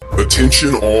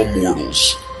Attention all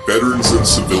mortals, veterans and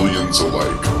civilians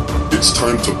alike. It's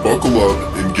time to buckle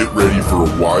up and get ready for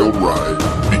a wild ride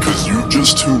because you've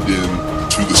just tuned in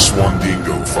to the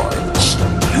Swandingo Files.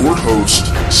 Your host,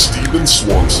 Steven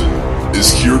Swanson,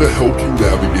 is here to help you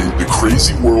navigate the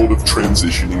crazy world of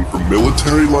transitioning from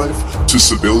military life to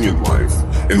civilian life.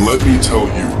 And let me tell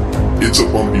you, it's a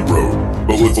bumpy road,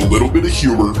 but with a little bit of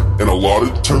humor and a lot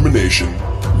of determination,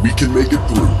 we can make it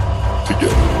through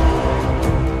together.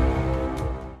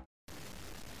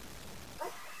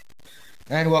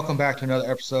 And welcome back to another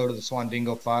episode of the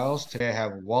Swandingo Files. Today I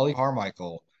have Wally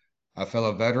Carmichael, a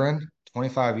fellow veteran,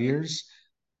 25 years,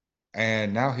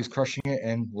 and now he's crushing it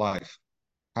in life.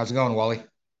 How's it going, Wally?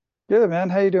 Good, man.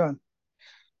 How you doing?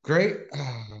 Great.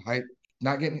 I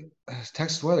not getting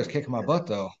Texas weather's kicking my butt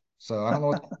though, so I don't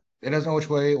know. It doesn't know which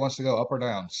way it wants to go, up or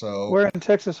down. So, Where in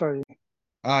Texas are you?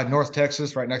 North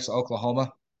Texas, right next to Oklahoma.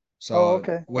 Oh, So,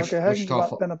 okay. which Okay, I haven't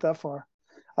Wichita? been up that far.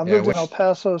 I've Yeah, lived in El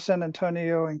Paso, San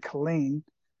Antonio, and Killeen.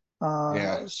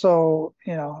 yeah, So,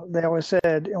 they always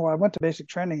said, I went to basic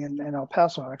training in El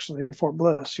Paso, actually, Fort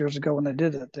Bliss, years ago when they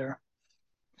did it there.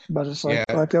 But it's yeah.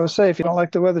 like they always say, if you don't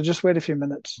like the weather, just wait a few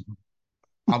minutes.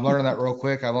 I'm learning that real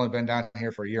quick. I've only been down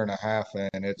here for a year and a half,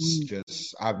 and it's Mm,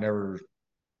 just I've never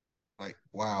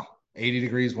wow, 80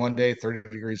 degrees one day, 30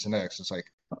 degrees the next. It's like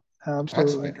that's a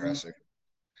absolutely. bit drastic.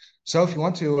 So if you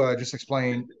want to just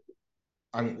explain,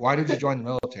 I mean, why did you join the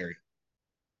military?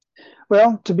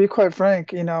 Well, to be quite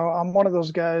frank, I'm one of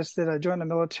those guys that I joined the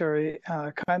military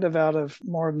kind of out of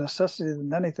more necessity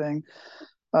than anything.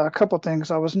 A couple of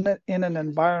things. I was in an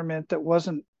environment that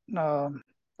wasn't,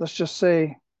 let's just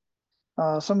say,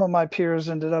 some of my peers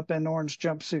ended up in orange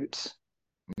jumpsuits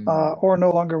or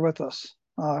no longer with us,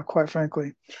 quite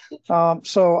frankly.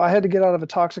 So I had to get out of a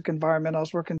toxic environment. I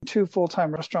was working two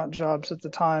full-time restaurant jobs at the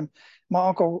time. My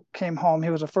uncle came home. He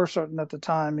was a first sergeant at the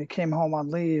time. He came home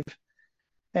on leave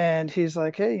and he's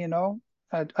like, hey,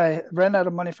 I ran out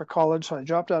of money for college. So I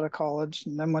dropped out of college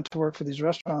and then went to work for these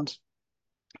restaurants,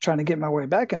 trying to get my way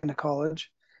back into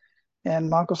college. And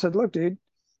my uncle said, look, dude,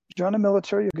 join the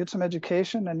military, you'll get some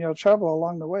education and you'll travel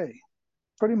along the way.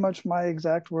 Pretty much my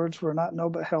exact words were not no,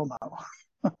 but hell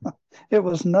no. It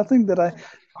was nothing that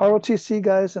ROTC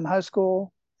guys in high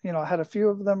school, I had a few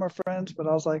of them are friends, but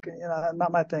I was like,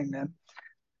 not my thing, man.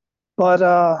 But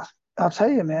I'll tell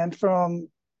you, man, from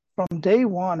day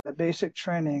one at basic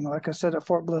training, like I said, at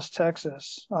Fort Bliss,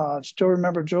 Texas, still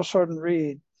remember Joe Sergeant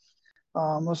Reed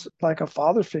was like a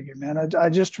father figure, man. I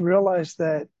just realized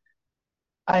that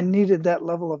I needed that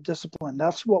level of discipline.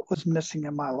 That's what was missing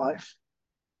in my life.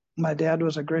 My dad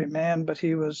was a great man, but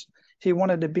he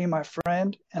wanted to be my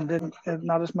friend and didn't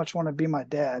not as much want to be my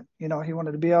dad. He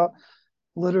wanted to be out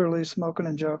literally smoking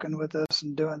and joking with us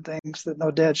and doing things that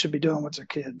no dad should be doing with their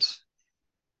kids.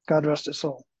 God rest his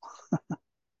soul.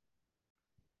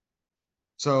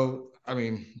 So I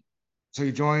mean, so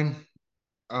you joined.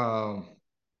 Um,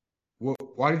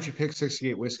 why did you pick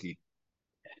 68 whiskey?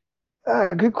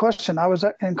 Good question. I was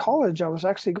in college. I was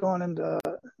actually going into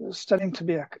studying to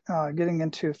be getting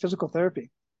into physical therapy.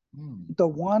 The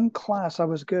one class I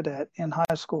was good at in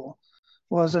high school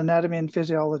was anatomy and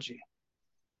physiology.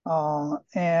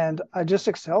 And I just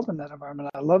excelled in that environment.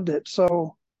 I loved it.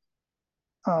 So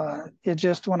it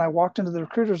just, when I walked into the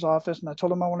recruiter's office and I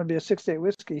told him I want to be a 68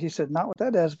 whiskey, he said, not with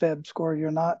that ASVAB score,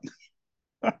 you're not.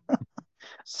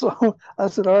 So I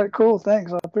said, all right, cool,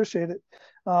 thanks, I appreciate it.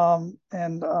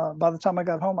 And by the time I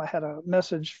got home, I had a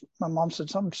message. My mom said,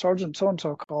 some Sergeant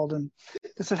so-and-so called and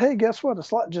they said, hey, guess what? A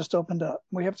slot just opened up.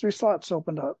 We have 3 slots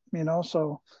opened up,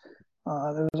 so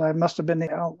I must have been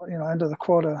the end of the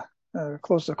quota,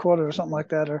 close to the quota or something like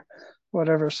that or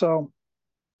whatever. So,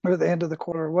 or the end of the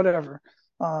quarter or whatever.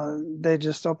 They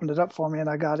just opened it up for me and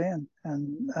I got in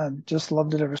and I just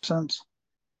loved it ever since.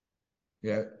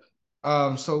 Yeah.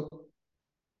 So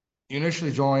you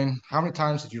initially joined. How many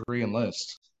times did you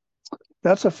re-enlist?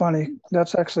 That's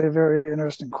actually a very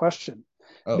interesting question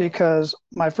Oh, because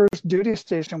my first duty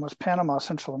station was Panama,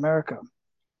 Central America.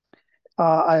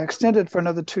 I extended for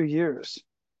another 2 years.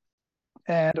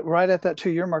 And right at that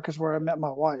 2-year mark is where I met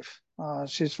my wife.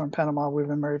 She's from Panama. We've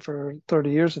been married for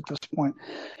 30 years at this point.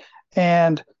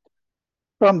 And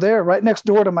from there, right next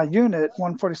door to my unit,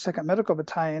 142nd Medical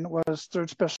Battalion was 3rd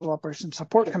Special Operations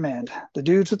Support Command, the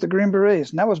dudes with the Green Berets.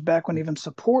 And that was back when even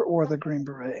support wore the Green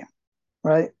Beret,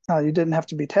 right? You didn't have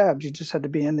to be tabbed. You just had to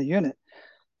be in the unit.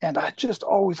 And I just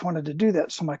always wanted to do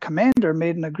that. So my commander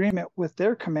made an agreement with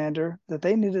their commander that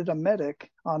they needed a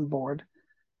medic on board.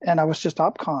 And I was just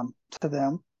OPCON to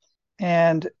them.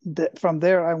 And from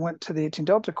there, I went to the 18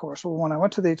 Delta course. Well, when I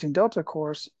went to the 18 Delta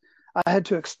course, I had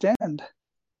to extend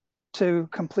to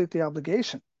complete the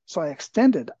obligation. So I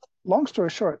extended. Long story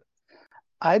short,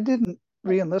 I didn't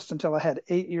re-enlist until I had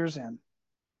 8 years in.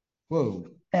 Whoa.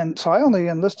 And so I only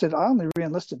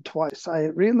re-enlisted twice. I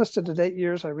re-enlisted at 8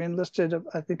 years. I re-enlisted,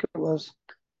 I think it was,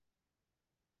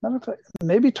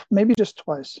 maybe just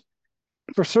twice.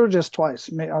 For sure, just twice.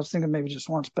 I was thinking maybe just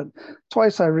once, but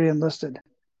twice I re-enlisted.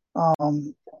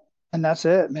 Um, and that's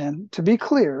it, man. To be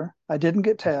clear, I didn't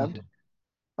get tabbed.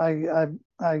 I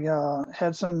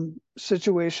had some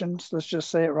situations. Let's just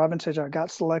say at Robin Sage, I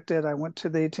got selected. I went to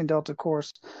the 18 Delta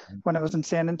course when I was in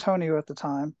San Antonio at the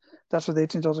time. That's where the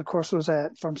 18 Delta course was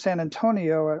at. From San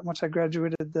Antonio, once I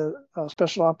graduated the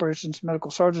Special Operations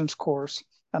Medical Sergeants course,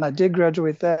 and I did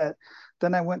graduate that.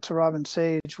 Then I went to Robin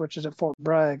Sage, which is at Fort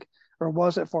Bragg, or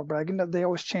was at Fort Bragg. And they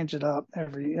always change it up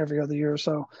every other year or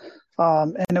so.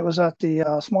 And it was at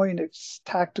the Small Units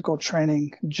Tactical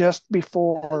Training just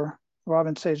before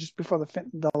Robin Sage, just before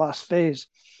the last phase.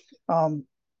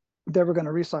 They were going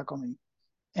to recycle me,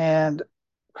 and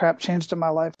crap changed in my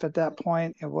life at that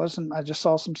point. It wasn't. I just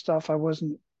saw some stuff I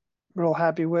wasn't real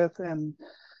happy with, and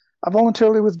I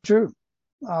voluntarily withdrew.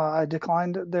 I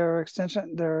declined their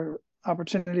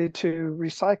opportunity to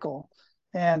recycle,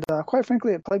 and quite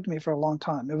frankly, it plagued me for a long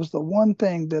time. It was the one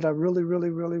thing that I really, really,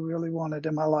 really, really wanted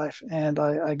in my life, and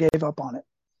I gave up on it,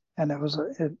 and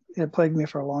it plagued me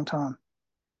for a long time.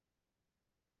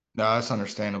 No, that's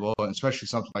understandable, and especially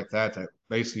something like that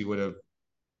basically would have,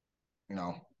 you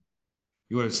know,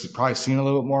 you would have probably seen a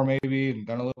little bit more maybe and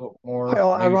done a little bit more.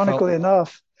 Well, Maybe felt.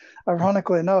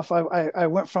 ironically enough, I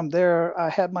went from there. I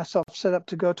had myself set up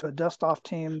to go to a dust off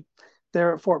team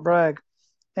there at Fort Bragg,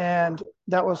 and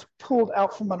that was pulled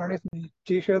out from underneath me.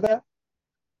 Do you hear that?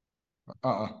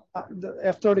 Uh-uh. The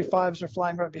F-35s are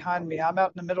flying right behind me. I'm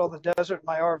out in the middle of the desert in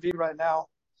my RV right now,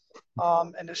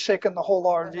 and it's shaking the whole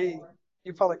RV.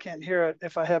 You probably can't hear it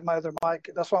if I had my other mic.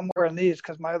 That's why I'm wearing these,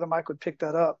 because my other mic would pick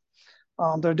that up.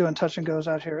 They're doing touch and goes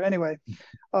out here. Anyway,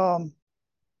 um,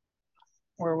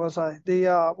 where was I?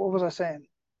 What was I saying?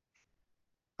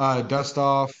 Dust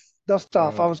off. Dust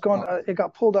off. Uh, I was going. It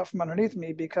got pulled out from underneath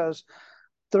me because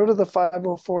third of the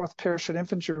 504th Parachute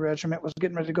Infantry Regiment was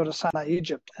getting ready to go to Sinai,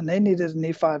 Egypt, and they needed an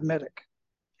E5 medic.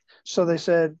 So they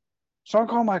said,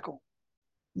 Sergeant Carmichael,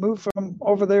 move from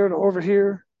over there to over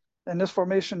here. In this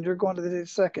formation, you're going to the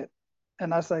second.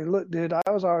 And I say, look, dude,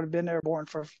 I was already been airborne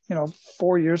for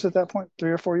 4 years at that point, 3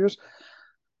 or 4 years.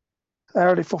 I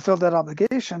already fulfilled that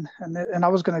obligation, and I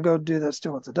was going to go do that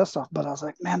still with the dust off. But I was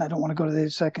like, man, I don't want to go to the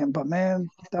 82nd. But man,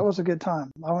 that was a good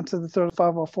time. I went to the 3rd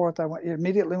 504th.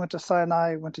 Immediately went to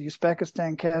Sinai, went to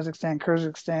Uzbekistan, Kazakhstan,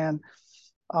 Kyrgyzstan,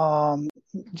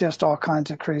 just all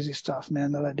kinds of crazy stuff,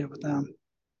 man, that I did with them.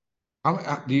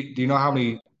 Do you know how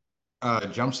many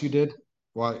jumps you did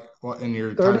while in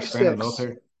your time span in the 36.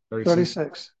 military? 36.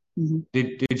 36. Mm-hmm.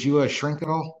 Did you shrink at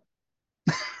all?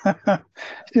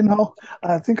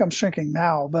 I think I'm shrinking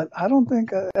now, but I don't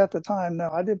think at the time, no,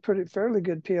 I did fairly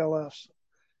good PLFs.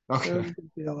 Okay. Fairly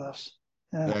good PLFs.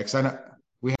 Yeah, Yeah. because I know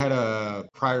we had a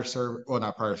prior service, well,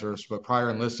 not prior service, but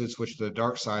prior enlisted switched to the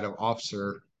dark side of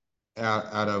officer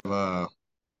out of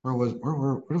where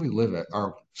do we live at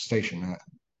our station at?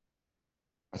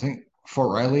 I think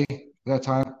Fort Riley at that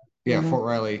time. Yeah, Mm-hmm. Fort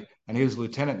Riley, and he was a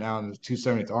lieutenant now in the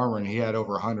 270th Armor, and he had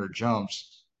over 100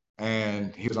 jumps,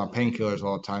 and he was on painkillers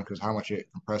all the time because how much it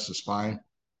compressed his spine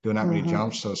doing that many Mm-hmm.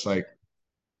 jumps. So it's like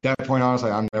that point on, I was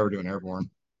like, I'm never doing airborne,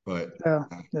 but Yeah.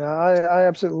 Yeah. I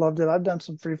absolutely loved it. I've done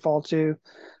some free fall too,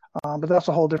 but that's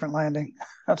a whole different landing.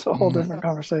 That's a whole different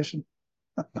conversation.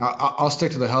 I'll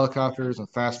stick to the helicopters and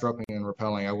fast roping and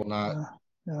rappelling. I will not. Yeah.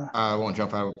 Yeah. I won't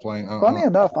jump out of a plane. Funny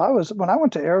enough, when I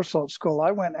went to air assault school,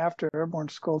 I went after airborne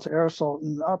school to air assault,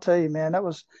 and I'll tell you, man,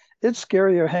 it's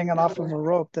scarier hanging off of a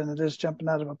rope than it is jumping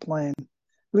out of a plane. At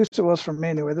least it was for me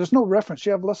anyway. There's no reference.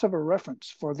 You have less of a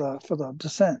reference for the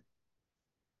descent.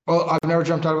 Well, I've never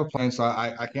jumped out of a plane, so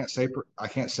I can't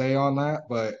say on that,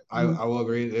 but Mm-hmm. I will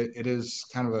agree it is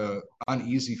kind of a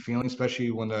uneasy feeling,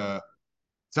 especially when so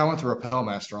I went to Rappel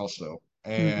Master also,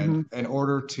 and Mm-hmm. in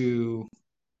order to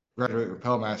graduate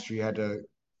Rappel Master, you had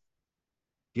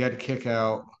to kick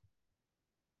out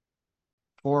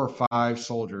 4 or 5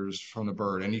 soldiers from the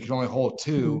bird, and you could only hold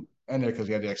Mm-hmm. two in there because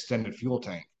you had the extended fuel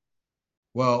tank.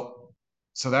 Well,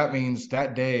 so that means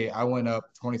that day I went up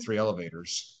 23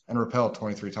 elevators and rappelled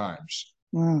 23 times.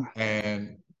 Mm.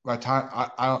 And by the time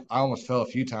I almost fell a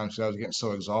few times because I was getting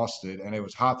so exhausted, and it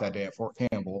was hot that day at Fort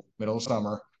Campbell, middle of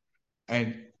summer.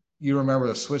 And you remember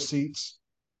the Swiss seats?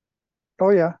 Oh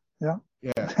yeah, yeah.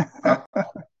 Yeah.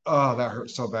 Oh, that hurt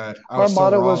so bad. I Our was so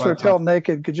motto raw was by the time. repel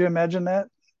naked. Could you imagine that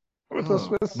with a Oh,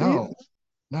 Swiss seat? no,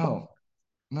 no,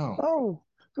 no. Oh,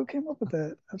 who came up with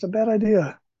that? That's a bad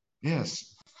idea.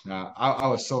 Yes. I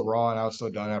was so raw and I was so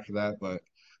done after that. But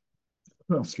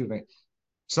excuse me.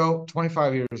 So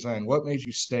 25 years in, what made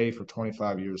you stay for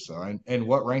 25 years so? And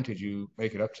what rank did you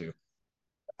make it up to?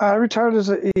 I retired as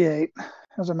an E8,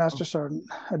 as a master sergeant.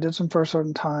 I did some first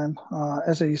sergeant time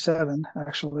as a E7,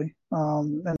 actually,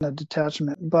 in a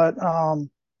detachment. But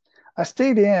I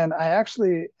stayed in. I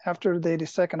actually, after the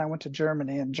 82nd, I went to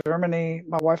Germany. In Germany,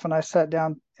 my wife and I sat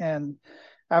down, and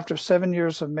after 7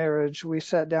 years of marriage, we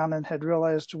sat down and had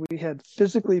realized we had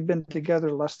physically been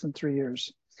together less than 3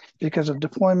 years because of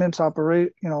deployments,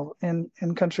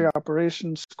 in country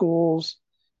operations, schools,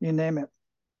 you name it.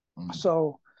 Mm.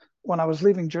 So when I was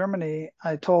leaving Germany,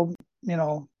 I told,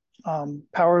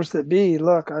 powers that be,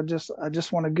 look, I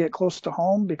just want to get close to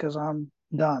home because I'm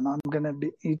done. I'm going to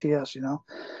be ETS.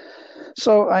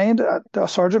 So I ended up a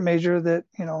sergeant major that,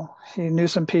 he knew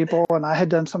some people, and I had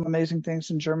done some amazing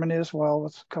things in Germany as well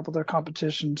with a couple of their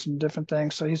competitions and different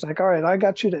things. So he's like, all right, I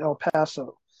got you to El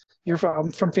Paso.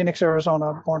 I'm from Phoenix,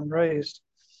 Arizona, born and raised.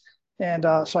 And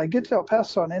so I get to El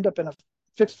Paso and end up in a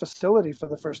fixed facility for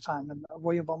the first time in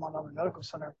William Beaumont Army Medical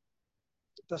Center.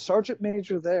 The sergeant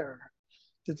major there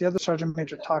that the other sergeant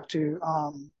major talked to,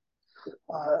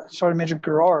 Sergeant Major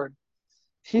Gerard,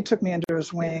 he took me under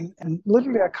his wing, and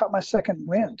literally I caught my second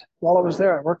wind while I was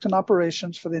there. I worked in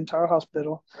operations for the entire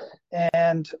hospital,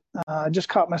 and I just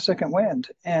caught my second wind,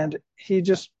 and he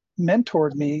just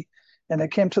mentored me. And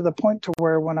it came to the point to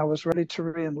where when I was ready to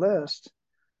reenlist,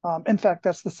 in fact,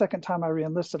 that's the second time I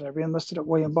reenlisted. I reenlisted at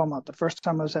William Beaumont. The first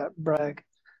time I was at Bragg.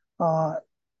 Uh,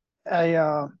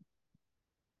 I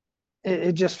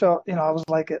it just felt, I was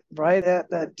like right at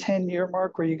that 10-year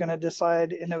mark where you're going to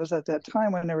decide. And it was at that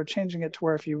time when they were changing it to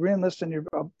where if you reenlist and you're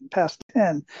past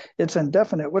 10, it's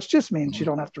indefinite, which just means you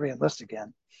don't have to reenlist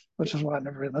again, which is why I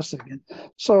never reenlisted again.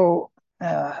 So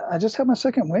I just had my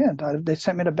second wind. They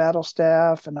sent me to battle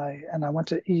staff, and I went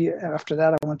to after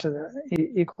that I went to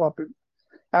the equal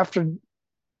after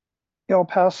El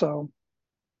Paso.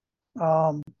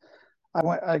 Um,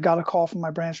 I got a call from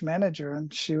my branch manager,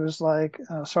 and she was like,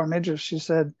 Sergeant Major, she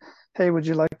said, "Hey, would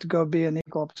you like to go be an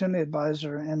equal opportunity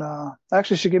advisor?" And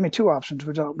actually, she gave me two options.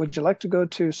 Would you like to go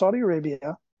to Saudi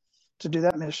Arabia to do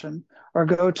that mission, or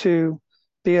go to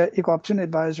be an equal opportunity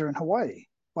advisor in Hawaii?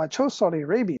 Well, I chose Saudi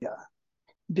Arabia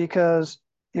because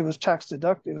it was tax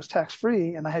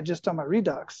free, and I had just done my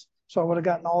redux, so I would have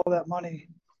gotten all of that money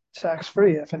tax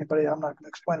free. If anybody, I'm not going to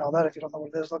explain all that. If you don't know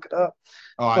what it is, look it up.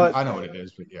 Oh, But I know what it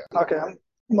is, but yeah. okay,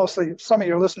 mostly some of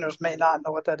your listeners may not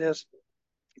know what that is.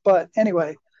 But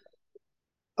anyway,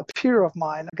 a peer of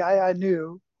mine, a guy I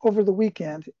knew over the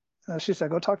weekend, she said,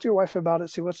 go talk to your wife about it,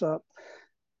 see what's up.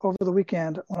 Over the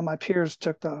weekend, one of my peers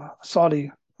took the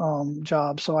Saudi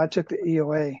job. So I took the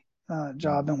EOA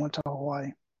job and went to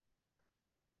Hawaii.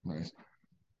 Nice.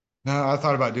 No, I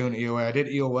thought about doing EOA. I did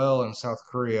EOL in South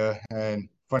Korea, and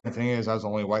funny thing is, I was the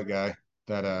only white guy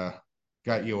that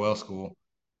got EOL school.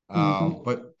 Mm-hmm.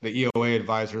 But the EOA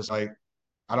advisor's like,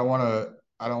 I don't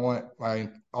want my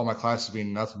all my classes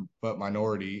being nothing but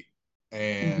minority,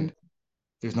 Mm-hmm. and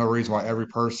there's no reason why every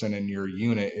person in your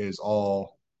unit is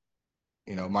all,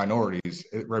 minorities.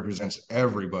 It represents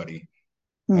everybody.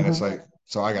 And it's Mm-hmm. like,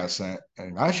 so I got sent,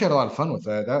 and I actually had a lot of fun with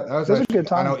that. That was It was a actually,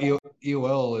 good I know time.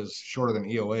 EOL is shorter than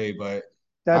EOA, but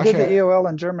Yeah, I I did actually the EOL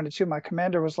in Germany too. My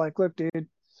commander was like, look, dude,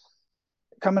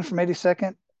 coming from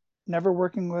 82nd, never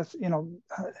working with,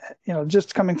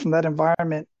 just coming from that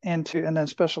environment into, and then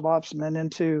special ops, and then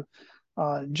into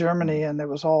Germany, and it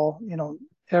was all,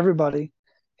 everybody.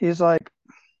 He's like,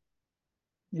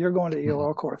 you're going to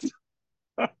EOL course.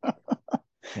 yeah,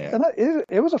 And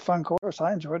it was a fun course.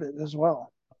 I enjoyed it as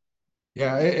well.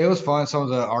 yeah, it was fun. Some of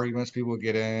the arguments people would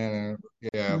get in, and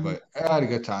yeah, Mm-hmm. but I had a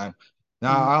good time.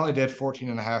 Now, Mm-hmm. I only did 14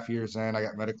 and a half years in. I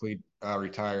got medically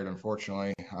retired,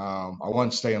 unfortunately. I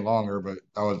wasn't staying longer, but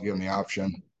I was given the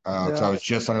option because I Yeah. was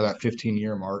just under that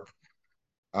 15-year mark.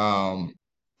 Um,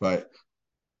 but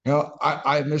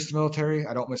I miss the military.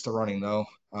 I don't miss the running though.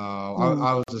 Mm.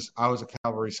 I was a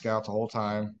cavalry scout the whole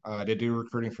time. I did do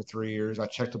recruiting for 3 years. I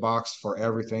checked the box for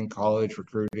everything: college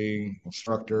recruiting,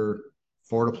 instructor,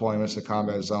 4 deployments to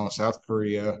combat zone, South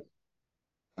Korea.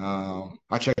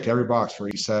 I checked every box for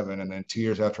E7, and then 2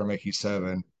 years after I make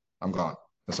E7, I'm gone.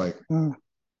 It's like, Mm.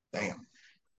 damn.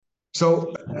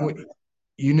 So Yeah.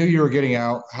 you knew you were getting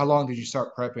out. How long did you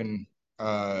start prepping?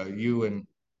 You and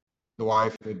the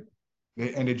wife, and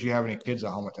did you have any kids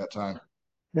at home at that time?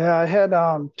 Yeah. I had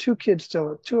two kids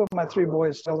still, two of my three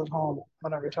boys still at home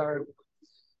when I retired.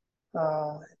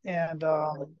 And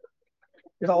the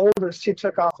oldest, he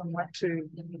took off and went to,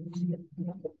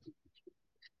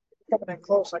 coming in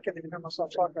close. I can't even hear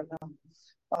myself talk right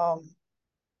now.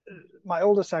 my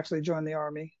oldest actually joined the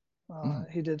Army. Mm.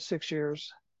 He did 6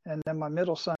 years, and then my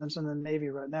middle son's in the Navy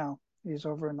right now. He's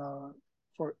over in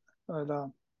Fort. I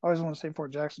always want to say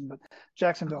Fort Jackson, but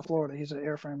Jacksonville, Florida. He's an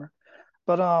airframer.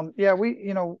 But yeah,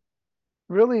 we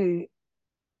really,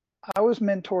 I was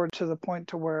mentored to the point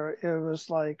to where it was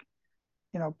like,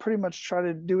 pretty much try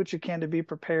to do what you can to be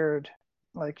prepared.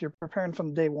 Like you're preparing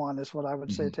from day one is what I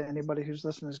would say Hmm. to anybody who's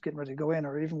listening is getting ready to go in,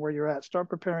 or even where you're at. Start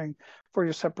preparing for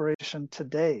your separation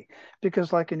today,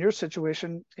 because like in your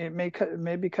situation, it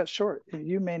may be cut short.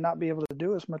 You may not be able to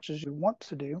do as much as you want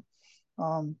to do.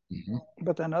 Um, Hmm.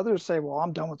 but then others say, well,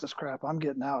 I'm done with this crap. I'm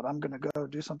getting out. I'm going to go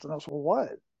do something else. Well,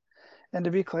 what? And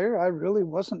to be clear, I really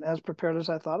wasn't as prepared as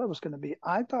I thought I was going to be.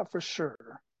 I thought for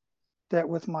sure that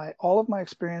with my all of my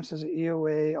experience as an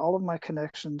EOA, all of my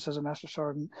connections as a master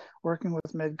sergeant, working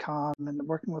with MedCom and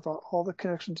working with all the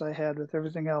connections I had with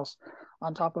everything else,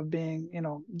 on top of being,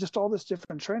 just all this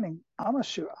different training, I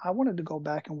wanted to go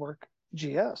back and work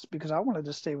GS because I wanted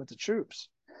to stay with the troops.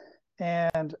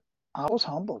 And I was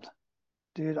humbled,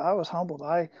 dude. I was humbled.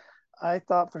 I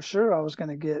thought for sure I was going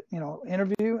to get,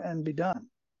 interview and be done.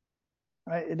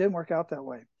 Right? It didn't work out that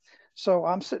way. So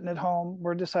I'm sitting at home.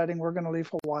 We're deciding we're going to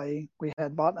leave Hawaii. We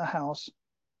had bought a house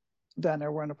down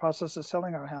there. We're in the process of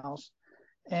selling our house.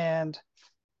 And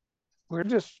we're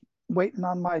just waiting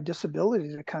on my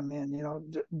disability to come in.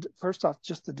 First off,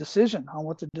 just the decision on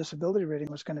what the disability rating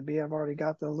was going to be. I've already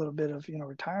got the little bit of,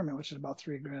 retirement, which is about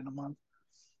 $3,000 a month.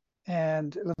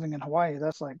 And living in Hawaii,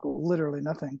 that's like literally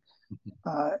nothing,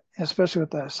 especially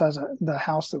with the size of the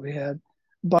house that we had.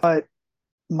 But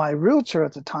my realtor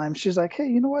at the time, she's like, hey,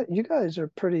 you know what? You guys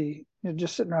are pretty, you're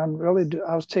just sitting around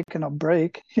I was taking a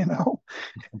break,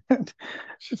 And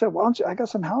she said, well, I got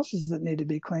some houses that need to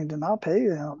be cleaned and I'll pay,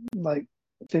 like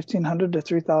 1,500 to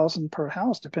 3,000 per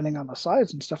house, depending on the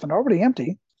size and stuff. And they're already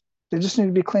empty. They just need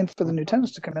to be cleaned for the new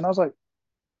tenants to come in. I was like,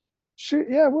 shoot,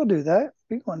 yeah, we'll do that.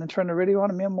 We go in and turn the radio on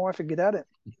and me and my wife would get at it.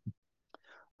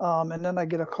 And then I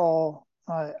get a call.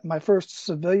 My first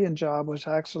civilian job was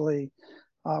actually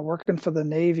working for the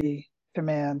Navy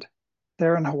Command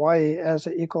there in Hawaii as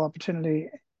an equal opportunity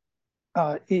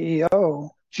EEO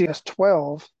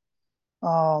GS-12.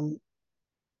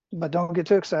 But don't get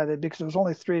too excited because it was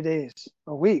only 3 days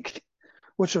a week,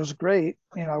 which was great.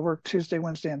 I worked Tuesday,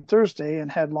 Wednesday, and Thursday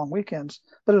and had long weekends,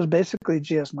 but it was basically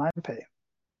GS-9 pay.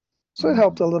 So it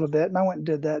helped a little bit, and I went and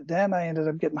did that. Then I ended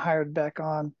up getting hired back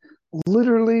on,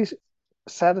 literally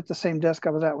sat at the same desk I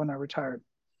was at when I retired.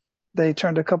 They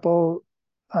turned a couple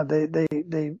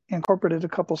they incorporated a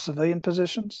couple civilian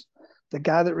positions. The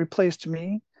guy that replaced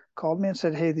me called me and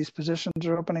said, hey, these positions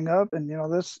are opening up, and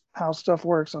this how stuff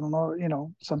works. I don't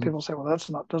know, some people say, well, that's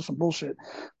some bullshit,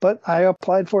 but I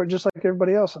applied for it just like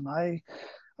everybody else, and I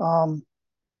um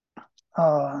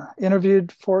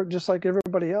interviewed for it just like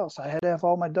everybody else. I had to have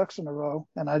all my ducks in a row,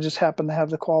 and I just happened to have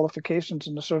the qualifications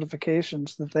and the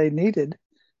certifications that they needed,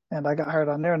 and I got hired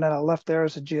on there, and then I left there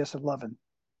as a GS-11.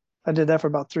 I did that for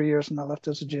about 3 years, and I left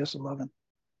as a GS-11.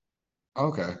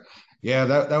 Okay. Yeah,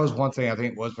 that was one thing I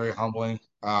think was very humbling.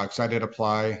 Because I did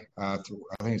apply through,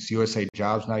 I think it's USA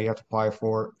Jobs now you have to apply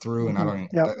for it through, and I Mm-hmm. don't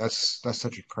even, Yep. that's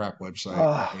such a crap website.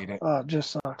 I hate it. It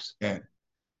just sucks. And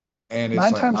and it's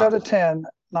Nine like times out of 10,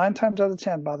 9 times out of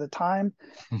 10, by the time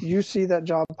you see that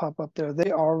job pop up there,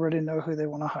 they already know who they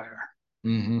want to hire.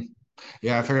 hmm.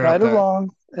 Yeah, I figured out Right or that. wrong,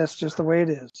 that's just the way it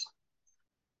is.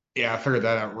 Yeah, I figured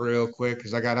that out real quick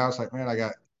because I got out. I was like, man, I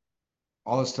got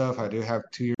all this stuff. I do have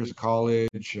 2 years of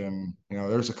college, and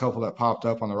there's a couple that popped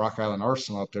up on the Rock Island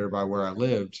Arsenal up there by where I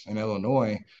lived in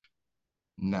Illinois.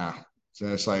 Nah. So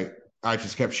it's like I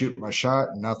just kept shooting my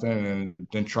shot, nothing, and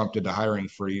then Trump did the hiring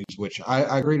freeze, which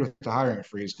I agreed with the hiring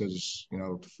freeze because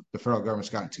the federal government's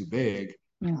gotten too big.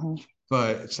 Mm-hmm.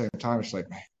 But at the same time, it's like,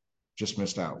 man, just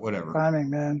missed out. Whatever. Timing,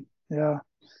 man. Yeah.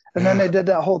 And then Yeah, they did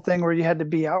that whole thing where you had to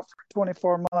be out for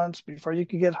 24 months before you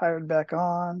could get hired back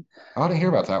on. I want to hear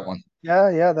about that one. Yeah,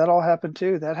 yeah, that all happened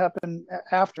too. That happened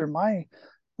after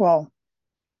well,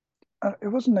 it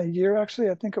wasn't a year actually.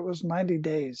 I think it was 90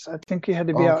 days. I think you had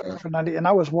to be out Okay. for 90, and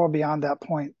I was well beyond that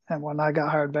point. And when I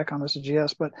got hired back on as a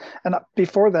GS, and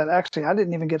before that, actually, I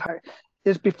didn't even get hired.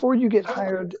 It's before you get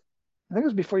hired. I think it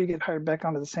was before you get hired back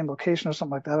onto the same location or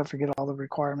something like that. I forget all the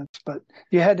requirements, but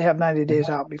you had to have 90 days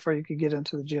out before you could get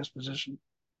into the GS position.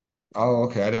 Oh,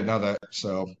 okay. I didn't know that.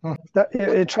 So, huh.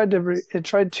 It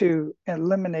tried to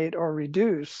eliminate or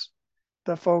reduce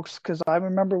the folks, because I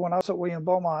remember when I was at William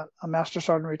Beaumont, a master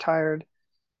sergeant retired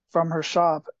from her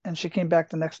shop, and she came back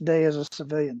the next day as a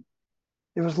civilian.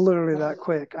 It was literally that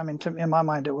quick. I mean, in my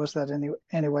mind, it was that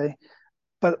anyway.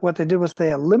 But what they did was they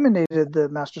eliminated the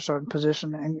master sergeant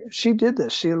position, and she did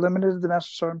this. She eliminated the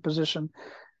master sergeant position,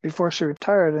 before she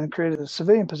retired and created a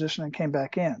civilian position and came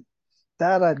back in.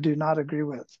 That I do not agree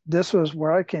with. This was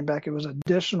where I came back. It was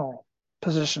additional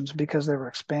positions because they were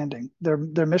expanding. Their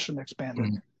mission expanded.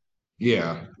 Mhm.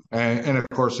 Yeah, and of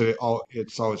course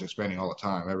it's always expanding all the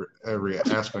time, every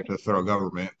aspect of the federal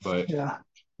government. But Yeah,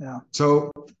 yeah.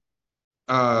 so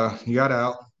you got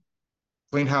out,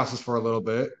 cleaned houses for a little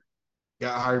bit,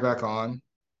 got hired back on.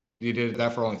 You did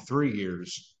that for only 3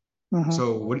 years. Hmm.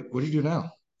 So what do you do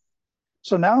now?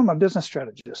 So now I'm a business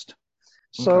strategist.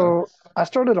 Okay. So I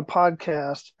started a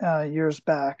podcast years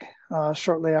back,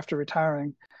 shortly after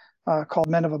retiring, called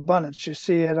Men of Abundance. You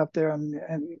see it up there, and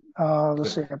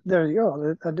let's see, there you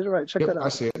go. I did it right. Check Yep, that I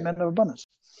out, see it. Men of Abundance.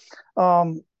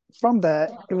 Um, from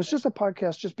that, it was just a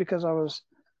podcast, just because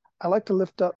I like to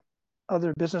lift up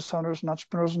other business owners and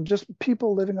entrepreneurs and just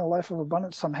people living a life of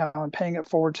abundance somehow and paying it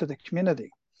forward to the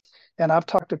community. And I've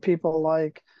talked to people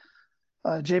like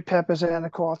Jay Papasan, the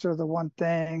co-author of The One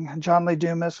Thing. John Lee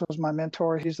Dumas was my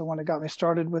mentor. He's the one that got me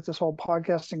started with this whole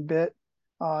podcasting bit.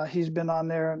 He's been on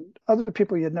there, and other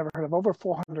people you'd never heard of. Over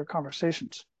 400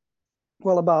 conversations.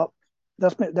 Well,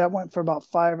 that went for about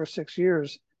 5 or 6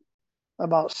 years.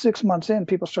 About 6 months in,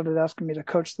 people started asking me to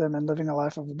coach them in living a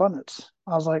life of abundance.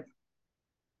 I was like,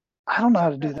 I don't know how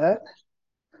to do that.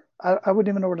 I wouldn't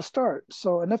even know where to start.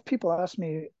 So enough people asked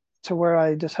me to where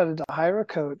I decided to hire a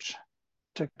coach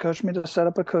to coach me to set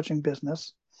up a coaching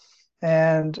business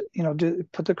and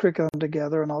put the curriculum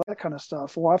together and all that kind of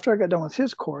stuff. Well, after I got done with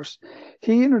his course,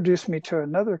 he introduced me to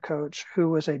another coach who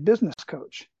was a business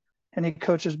coach, and he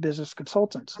coaches business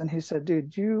consultants. And he said,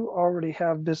 dude, you already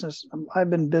have business. I've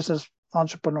been business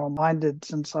entrepreneur minded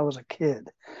since I was a kid,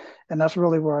 and that's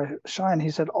really where I shine.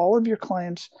 He said all of your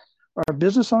clients are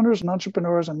business owners and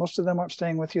entrepreneurs, and most of them aren't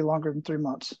staying with you longer than 3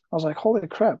 months. I was like, holy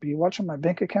crap, are you watching my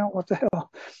bank account? What the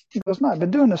hell? He goes, no, I've been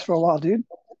doing this for a while, dude.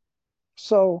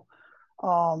 So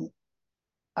um,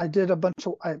 I did a bunch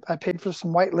of, I paid for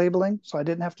some white labeling, so I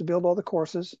didn't have to build all the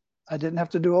courses. I didn't have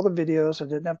to do all the videos. I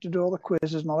didn't have to do all the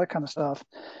quizzes and all that kind of stuff.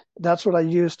 That's what I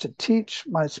used to teach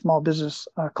my small business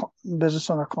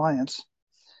owner clients.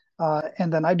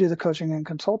 And then I do the coaching and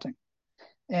consulting.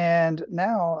 And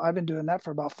now I've been doing that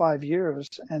for about 5 years.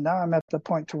 And now I'm at the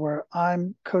point to where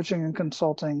I'm coaching and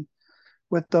consulting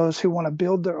with those who want to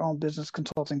build their own business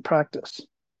consulting practice.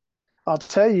 I'll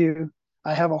tell you,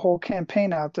 I have a whole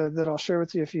campaign out there that I'll share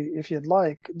with you if you'd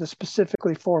like, that's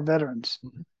specifically for veterans.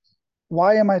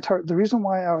 Why am the reason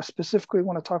why I specifically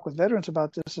want to talk with veterans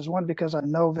about this is, one, because I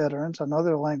know veterans, I know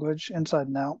their language inside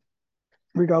and out,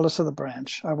 regardless of the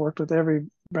branch. I've worked with every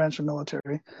branch of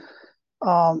military.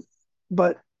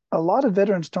 But a lot of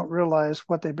veterans don't realize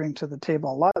what they bring to the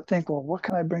table. A lot think, well, what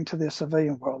can I bring to the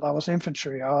civilian world? I was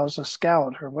infantry, I was a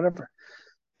scout, or whatever.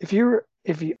 If you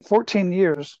 14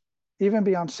 years, even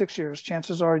beyond 6 years,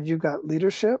 chances are you've got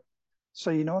leadership,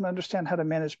 so you know and understand how to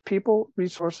manage people,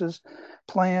 resources,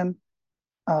 plan,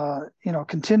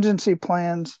 contingency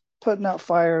plans, putting out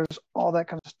fires, all that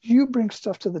kind of stuff. You bring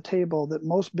stuff to the table that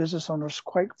most business owners,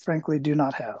 quite frankly, do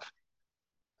not have.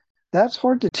 That's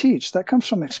hard to teach. That comes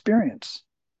from experience,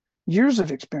 years of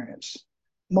experience.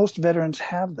 Most veterans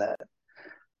have that.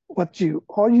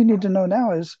 All you need to know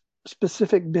now is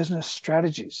specific business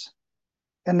strategies.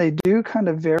 And they do kind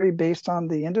of vary based on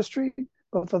the industry,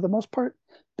 but for the most part,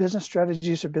 business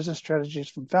strategies are business strategies,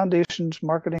 from foundations,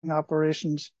 marketing,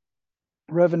 operations,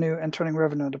 revenue, and turning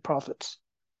revenue into profits.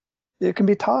 It can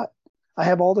be taught. I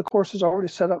have all the courses already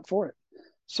set up for it.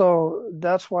 So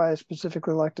that's why I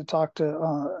specifically like to talk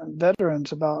to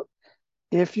veterans about,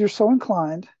 if you're so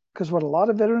inclined, because what a lot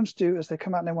of veterans do is they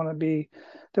come out and they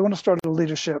want to start a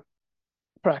leadership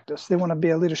practice. They want to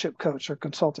be a leadership coach or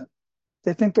consultant.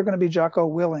 They think they're going to be Jocko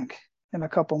Willink in a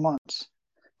couple months,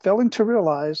 failing to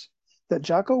realize that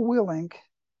Jocko Willink,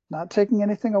 not taking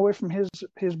anything away from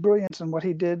his brilliance and what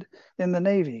he did in the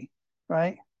Navy,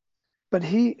 right? But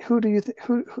who do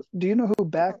you know who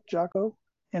backed Jocko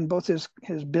in both his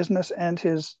business and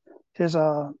his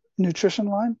nutrition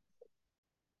line?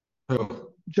 Oh.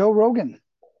 Joe Rogan.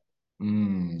 So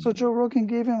Mm. Joe Rogan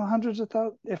gave him hundreds of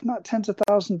thousands, if not tens of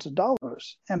thousands of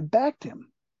dollars, and backed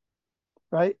him,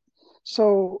 right?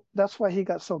 So that's why he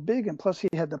got so big, and plus he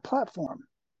had the platform,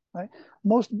 right?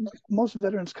 Most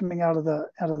veterans coming out of the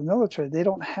military, they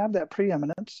don't have that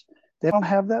preeminence, they don't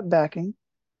have that backing,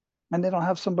 and they don't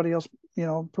have somebody else,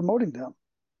 promoting them.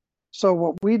 So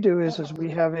what we do is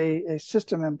we have a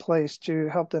system in place to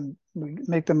help them. We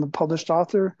make them a published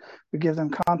author, we give them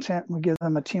content, we give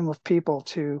them a team of people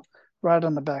to write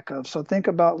on the back of. So think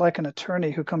about like an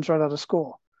attorney who comes right out of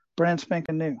school, brand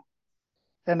spanking new.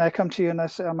 And I come to you and I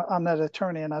say, I'm that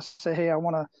attorney, and I say, hey, I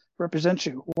want to represent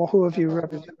you. Well, who have you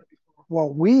represented before?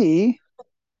 Well, we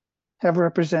have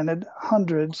represented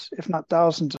hundreds, if not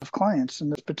thousands, of clients in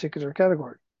this particular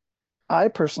category. I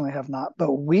personally have not,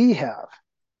 but we have.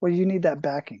 Well, you need that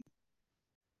backing.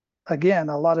 Again,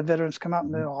 a lot of veterans come out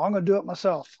and they're, I'm going to do it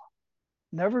myself.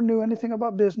 Never knew anything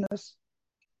about business,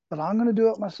 but I'm going to do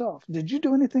it myself. Did you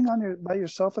do anything by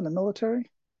yourself in the military?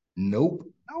 Nope.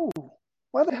 No.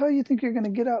 Why the hell do you think you're going to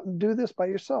get out and do this by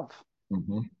yourself?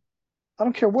 Mm-hmm. I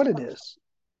don't care what it is,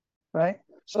 right?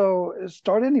 So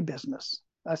start any business.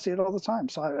 I see it all the time.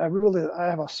 So I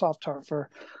have a soft heart for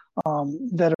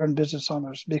veteran business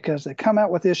owners because they come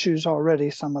out with issues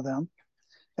already, some of them,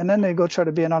 and then they go try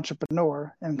to be an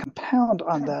entrepreneur and compound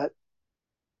on that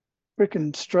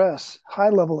freaking stress, high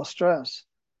level of stress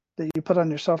that you put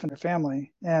on yourself and your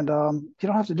family. And you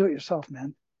don't have to do it yourself,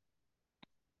 man.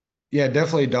 Yeah,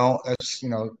 definitely don't. That's,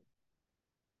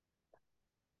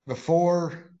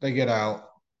 before they get out,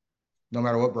 no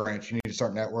matter what branch, you need to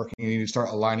start networking. You need to start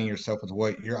aligning yourself with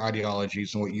what your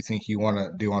ideologies and what you think you want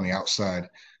to do on the outside.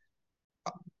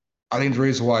 I think the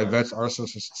reason why vets are so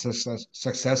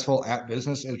successful at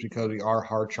business is because we are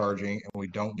hard charging and we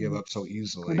don't give up so We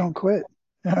easily, don't quit.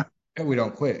 Yeah. and we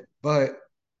don't quit. But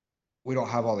we don't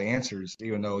have all the answers,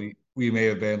 even though we may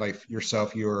have been like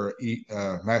yourself. You were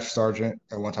master sergeant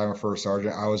at one time, or first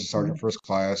sergeant. I was a sergeant first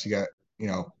class. You got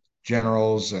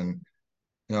generals, and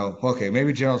okay,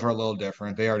 maybe generals are a little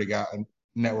different. They already got a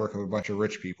network of a bunch of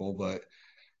rich people, but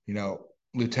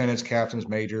lieutenants, captains,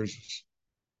 majors,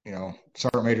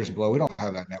 sergeant majors and below, we don't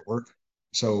have that network.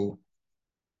 So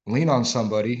lean on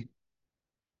somebody,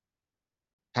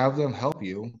 have them help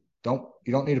you.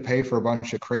 You don't need to pay for a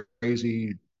bunch of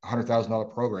crazy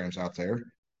 $100,000 programs out there.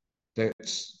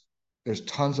 There's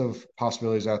tons of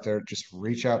possibilities out there. Just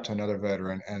reach out to another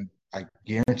veteran, and I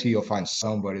guarantee you'll find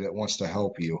somebody that wants to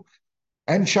help you.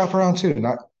 And shop around too.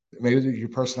 Not maybe your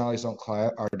personalities don't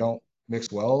clash or don't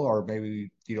mix well, or maybe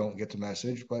you don't get the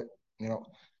message. But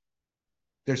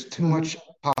there's too much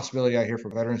possibility out here for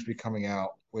veterans to be coming out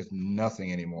with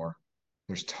nothing anymore.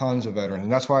 There's tons of veterans,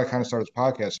 and that's why I kind of started this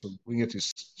podcast so we can get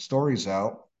these stories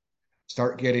out,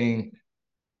 start getting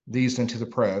these into the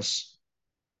press,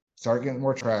 start getting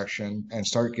more traction, and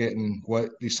start getting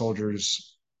what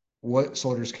soldiers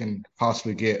can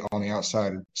possibly get on the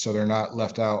outside so they're not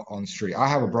left out on the street. I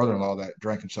have a brother-in-law that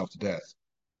drank himself to death.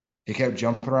 He kept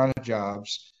jumping around at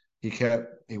jobs. He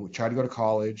would try to go to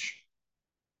college.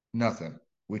 Nothing.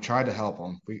 We tried to help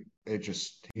him. He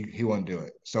wouldn't do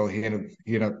it. So he ended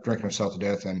up drinking himself to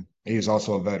death, and he's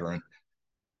also a veteran.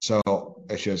 So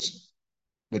it's just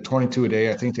the 22 a day.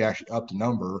 I think they actually upped the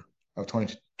number of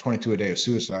 22 a day of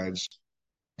suicides,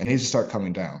 and he needs to start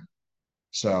coming down.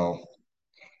 So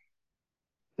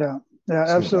yeah,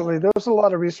 absolutely. There's a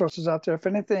lot of resources out there. If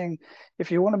anything, if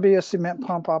you want to be a cement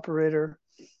pump operator,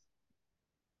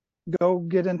 go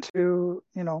get into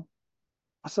a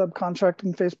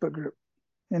subcontracting Facebook group.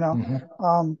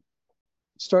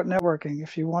 Start networking.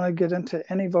 If you want to get into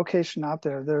any vocation out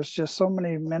there, there's just so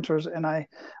many mentors. And I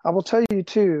will tell you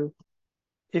too,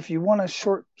 if you want a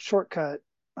shortcut,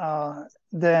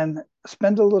 then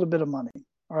spend a little bit of money.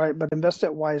 All right, but invest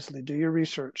it wisely. Do your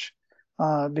research,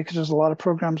 because there's a lot of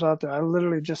programs out there. I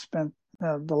literally just spent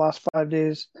the last 5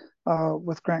 days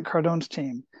with Grant Cardone's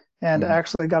team, and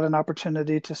actually got an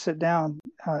opportunity to sit down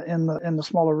in the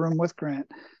smaller room with Grant.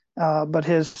 But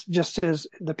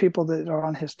the people that are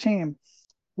on his team,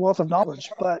 wealth of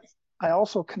knowledge. But I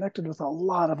also connected with a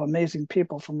lot of amazing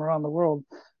people from around the world,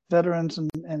 veterans and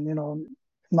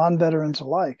non-veterans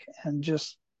alike, and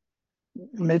just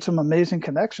made some amazing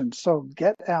connections. So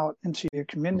get out into your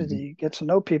community, get to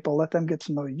know people, let them get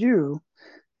to know you,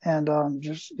 and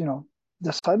just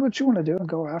decide what you want to do and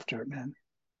go after it, man.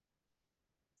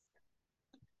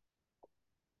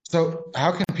 So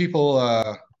how can people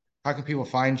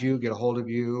find you, get a hold of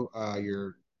you,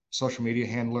 your social media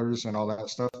handlers and all that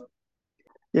stuff?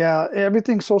 Yeah,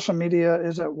 everything social media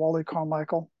is at Wally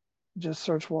Carmichael. Just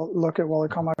look at Wally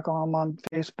Carmichael. I'm on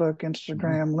Facebook,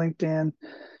 Instagram, LinkedIn,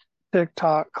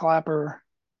 TikTok, Clapper,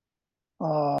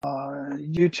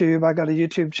 YouTube. I got a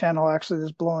YouTube channel actually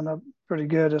that's blowing up pretty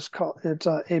good. It's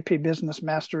AP Business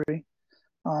Mastery.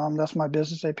 That's my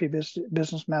business, AP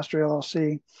Business Mastery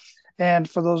LLC. And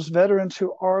for those veterans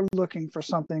who are looking for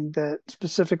something that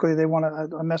specifically they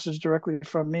want a message directly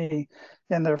from me,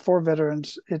 and they're for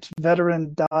veterans, it's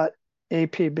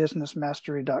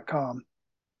veteran.apbusinessmastery.com.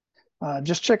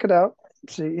 Just check it out.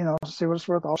 See what it's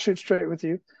worth. I'll shoot straight with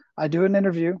you. I do an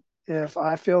interview. If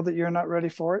I feel that you're not ready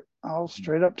for it, I'll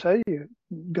straight up tell you,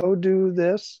 go do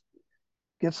this,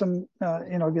 get some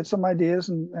ideas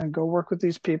and go work with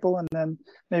these people. And then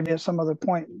maybe at some other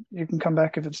point you can come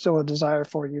back if it's still a desire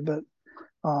for you. But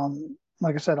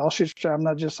like I said, I'll shoot straight. I'm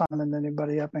not just signing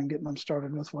anybody up and getting them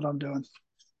started with what I'm doing.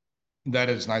 That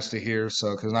is nice to hear.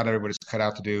 So, because not everybody's cut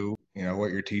out to do,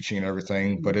 what you're teaching and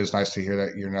everything, but it's nice to hear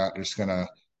that you're not just gonna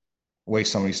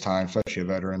waste somebody's time, especially a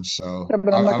veteran. So, Yeah,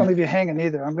 but I'm not going to leave you hanging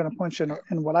either. I'm going to point you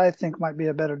in what I think might be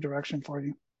a better direction for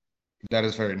you. That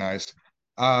is very nice.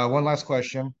 One last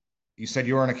question. You said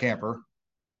you were in a camper.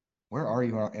 Where are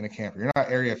you in a camper? You're not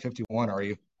Area 51, are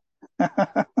you?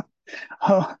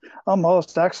 Oh,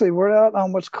 almost. Actually, we're out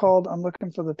on what's called, I'm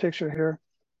looking for the picture here.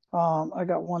 I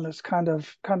got one that's kind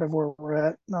of where we're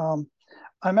at.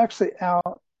 I'm actually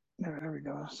out. There we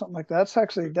go. Something like that.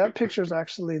 That picture is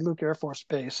actually Luke Air Force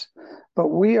Base, but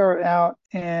we are out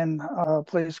in a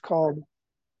place called,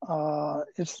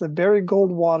 it's the Barry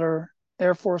Goldwater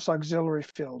Air Force Auxiliary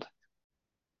Field.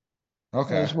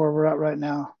 Okay. That's where we're at right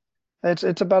now.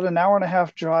 It's about an hour and a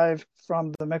half drive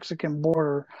from the Mexican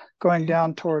border going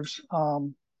down towards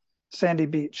Sandy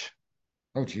Beach.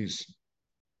 Oh, geez.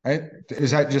 Is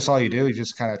that just all you do? You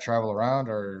just kind of travel around,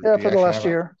 or Yeah, do you for the last have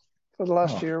year. For the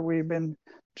last Oh. year, we've been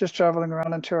just traveling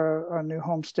around until our new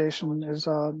home station is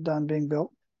done being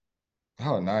built.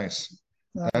 Oh, nice.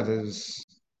 That's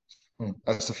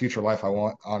the future life I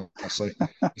want, honestly.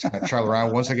 Just kind of travel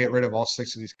around. Once I get rid of all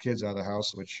 6 of these kids out of the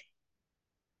house, which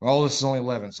all this is only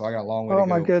 11, so I got a long way to Oh go.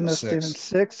 my goodness, Stephen,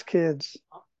 6 kids.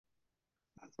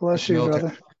 Bless you,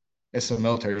 brother. It's the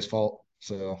military's fault.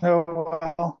 So Oh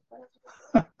wow.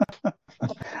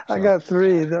 I got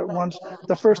 3.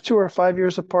 The first 2 are 5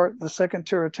 years apart. The second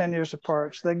 2 are 10 years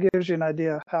apart. So that gives you an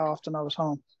idea of how often I was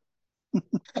home.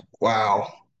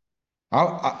 wow.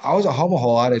 I was at home a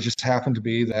whole lot. It just happened to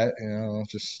be that,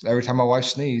 just every time my wife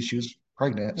sneezed, she was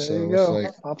pregnant. There So you it's go.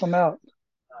 like, Pop them out.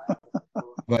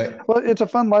 but Well, it's a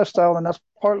fun lifestyle, and that's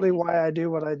partly why I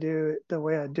do what I do the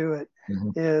way I do it,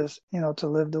 is, to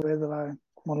live the way that I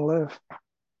want to live.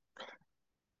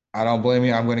 I don't blame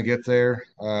you. I'm going to get there.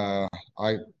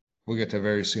 We'll get there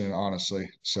very soon, honestly.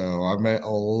 So I've met a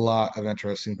lot of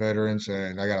interesting veterans,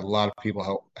 and I got a lot of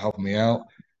people helping me out.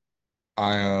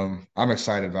 I'm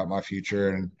excited about my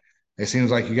future, and it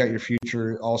seems like you got your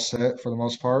future all set for the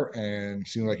most part, and it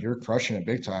seems like you're crushing it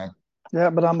big time. Yeah,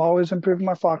 but I'm always improving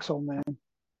my foxhole, man.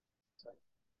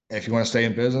 If you want to stay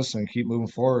in business and keep moving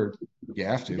forward, you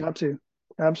have to. You got to.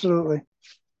 Absolutely.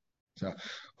 So,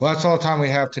 well, that's all the time we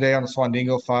have today on the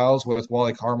Swandingo Files with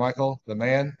Wally Carmichael, the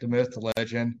man, the myth, the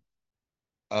legend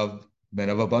of Men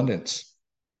of Abundance.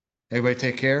 Everybody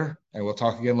take care, and we'll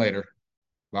talk again later.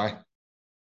 Bye.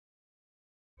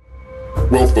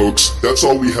 Well, folks, that's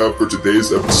all we have for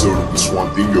today's episode of the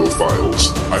Swandingo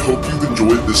Files. I hope you've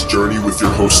enjoyed this journey with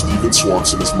your host, Stephen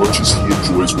Swanson, as much as he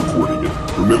enjoys recording it.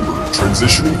 Remember,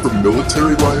 transitioning from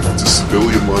military life to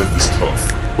civilian life is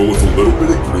tough, but with a little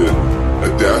bit of grit,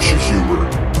 a dash of humor,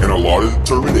 and a lot of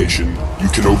determination, you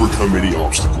can overcome any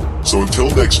obstacle. So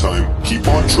until next time, keep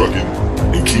on trucking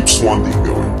and keep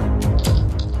Swandingoing.